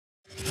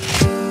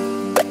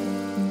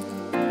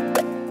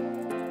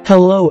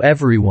Hello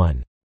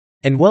everyone,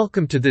 and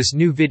welcome to this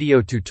new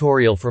video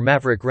tutorial for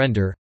Maverick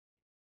Render.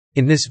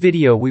 In this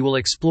video we will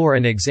explore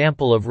an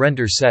example of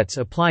render sets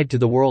applied to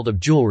the world of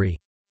jewelry.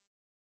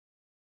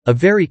 A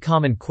very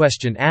common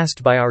question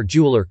asked by our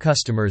jeweler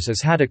customers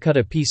is how to cut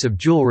a piece of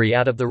jewelry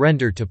out of the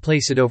render to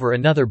place it over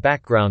another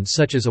background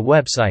such as a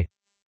website.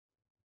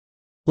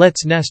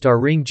 Let's nest our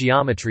ring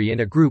geometry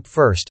in a group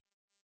first.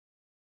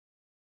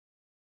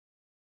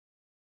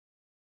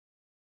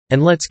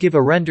 And let's give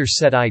a render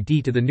set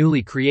ID to the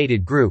newly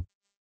created group.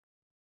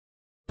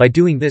 By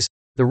doing this,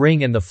 the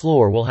ring and the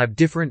floor will have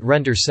different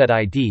render set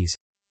IDs.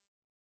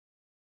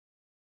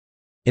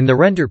 In the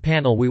render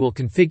panel we will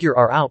configure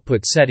our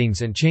output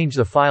settings and change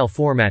the file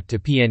format to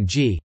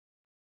PNG.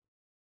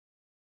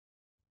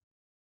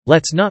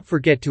 Let's not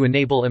forget to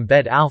enable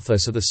embed alpha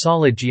so the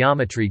solid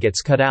geometry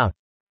gets cut out.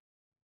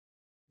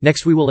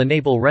 Next we will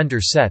enable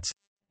render sets.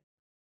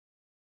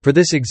 For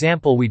this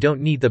example we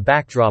don't need the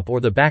backdrop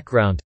or the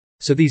background,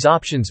 so these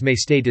options may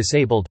stay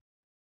disabled.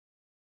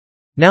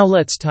 Now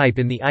let's type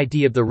in the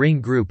ID of the ring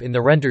group in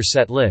the render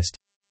set list.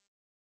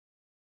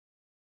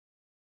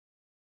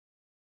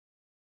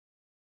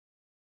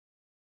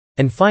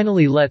 And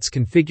finally let's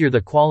configure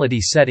the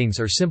quality settings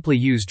or simply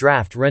use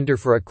draft render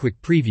for a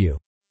quick preview.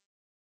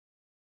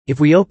 If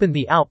we open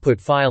the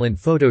output file in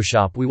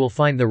Photoshop we will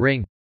find the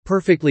ring,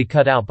 perfectly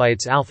cut out by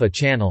its alpha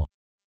channel.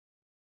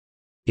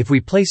 If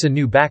we place a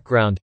new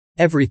background,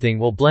 everything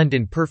will blend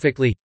in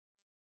perfectly.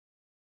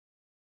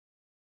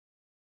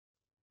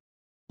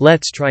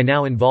 Let's try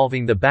now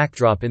involving the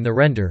backdrop in the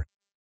render.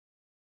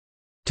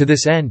 To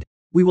this end,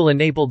 we will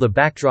enable the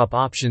backdrop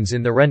options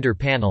in the render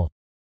panel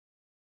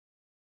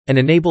and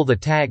enable the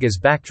tag as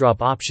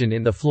backdrop option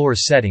in the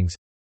floor's settings.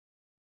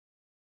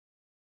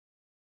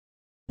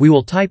 We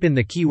will type in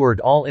the keyword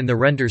all in the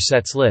render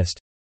sets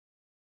list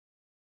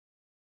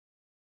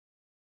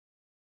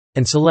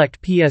and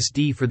select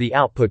PSD for the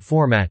output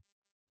format.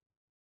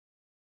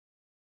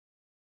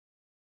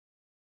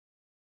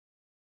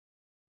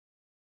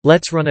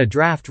 Let's run a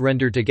draft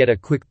render to get a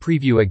quick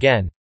preview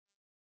again.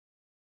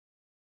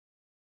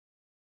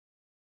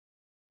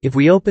 If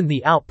we open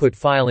the output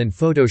file in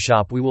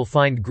Photoshop we will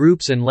find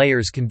groups and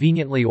layers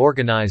conveniently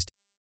organized.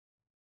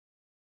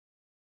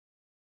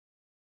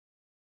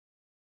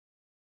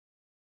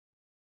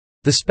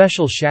 The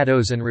special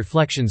shadows and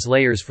reflections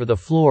layers for the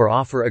floor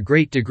offer a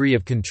great degree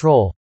of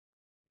control.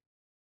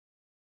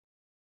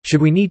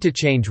 Should we need to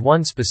change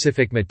one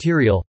specific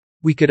material,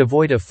 we could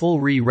avoid a full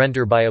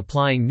re-render by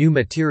applying new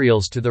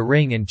materials to the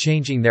ring and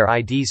changing their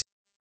IDs.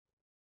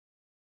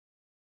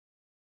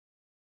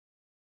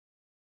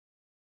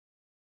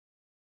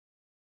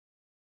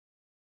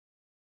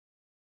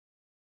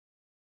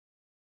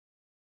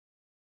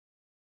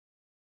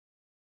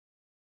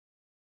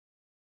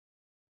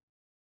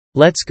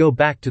 Let's go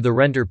back to the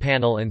render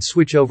panel and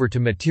switch over to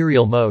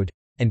material mode,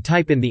 and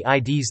type in the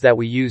IDs that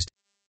we used.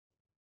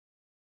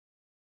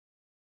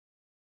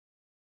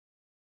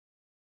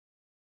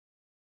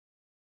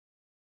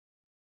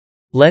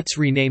 Let's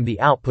rename the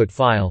output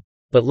file,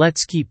 but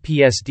let's keep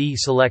PSD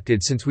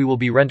selected since we will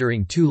be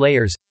rendering two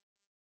layers.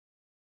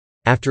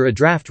 After a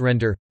draft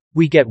render,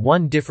 we get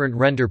one different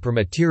render per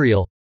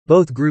material,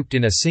 both grouped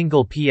in a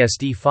single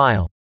PSD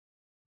file.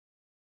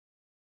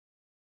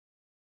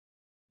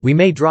 We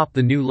may drop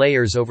the new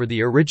layers over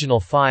the original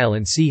file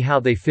and see how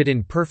they fit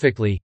in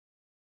perfectly.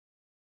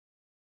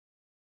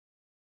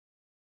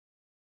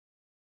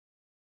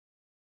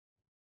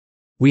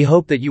 We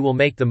hope that you will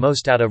make the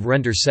most out of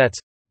render sets.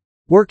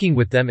 Working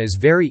with them is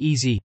very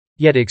easy,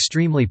 yet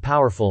extremely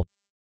powerful.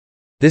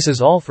 This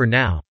is all for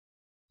now.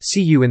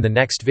 See you in the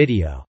next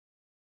video.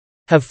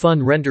 Have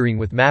fun rendering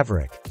with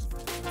Maverick.